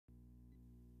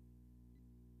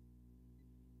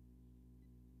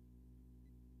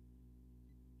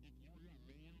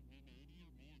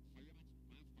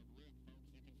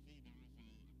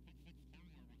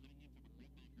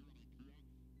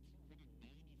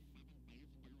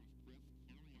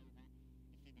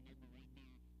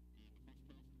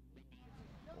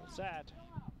set.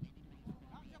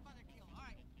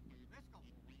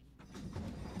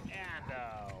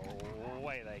 And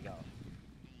away they go.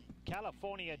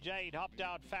 California Jade hopped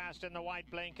out fast in the white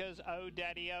blinkers. Oh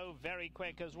Daddy Oh very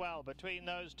quick as well. Between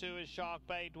those two is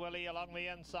Sharkbait Willie along the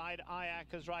inside.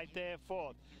 Ayak is right there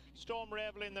fourth. Storm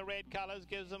Reveler in the red colours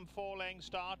gives them 4-length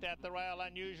start at the rail.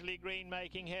 Unusually Green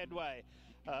making headway.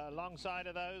 Alongside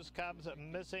of those comes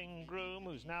Missing Groom,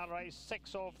 who's now raced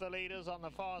 6 off the leaders. On the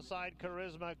far side,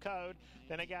 Charisma Code.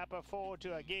 Then a gap of 4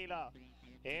 to Aguila.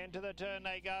 Into the turn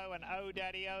they go, and Oh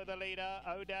Daddy Oh the leader.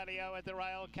 Oh Daddy Oh at the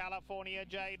rail. California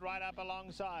Jade right up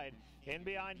alongside. In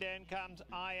behind them comes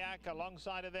Ayak.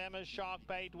 Alongside of them is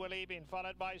Sharkbait Willie, being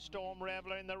followed by Storm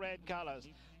Reveler in the red colours.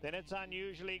 Then it's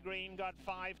Unusually Green, got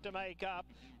 5 to make up.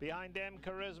 Behind them,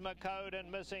 Charisma Code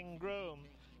and Missing Groom.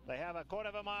 They have a quarter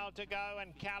of a mile to go,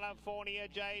 and California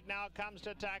Jade now comes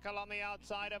to tackle on the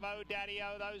outside of Oh Daddy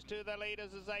Oh. Those two the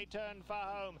leaders as they turn for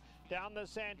home. Down the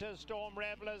centre, Storm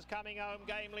Revelers coming home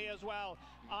gamely as well.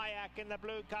 Ayak in the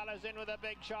blue colours in with a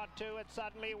big shot too. It's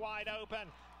suddenly wide open.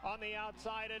 On the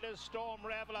outside it is Storm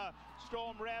Reveler.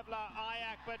 Storm Reveler,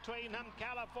 Ayak between them.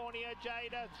 California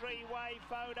Jade, a 3-way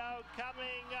photo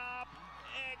coming up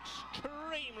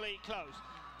extremely close.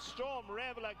 Storm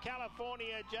Reveler,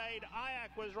 California Jade,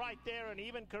 Ayak was right there, and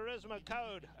even Charisma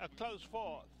Code a close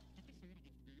fourth.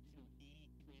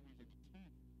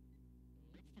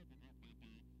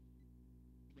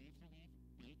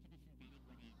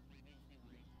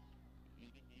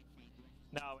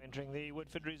 Now entering the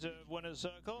Woodford Reserve Winner's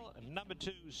Circle, number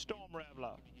 2, Storm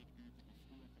Reveler.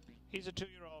 He's a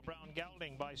 2-year-old brown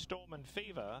gelding by Storm and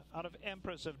Fever out of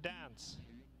Empress of Dance.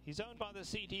 He's owned by the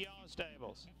CTR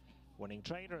stables. Winning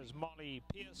trainer is Molly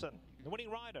Pearson. The winning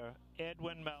rider,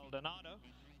 Edwin Maldonado.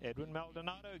 Edwin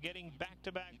Maldonado getting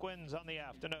back-to-back wins on the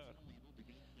afternoon.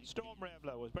 Storm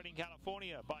Reveler was bred in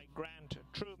California by Grant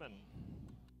Truman.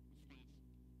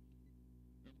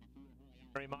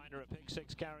 A reminder, a pick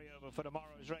 6 carryover for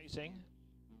tomorrow's racing.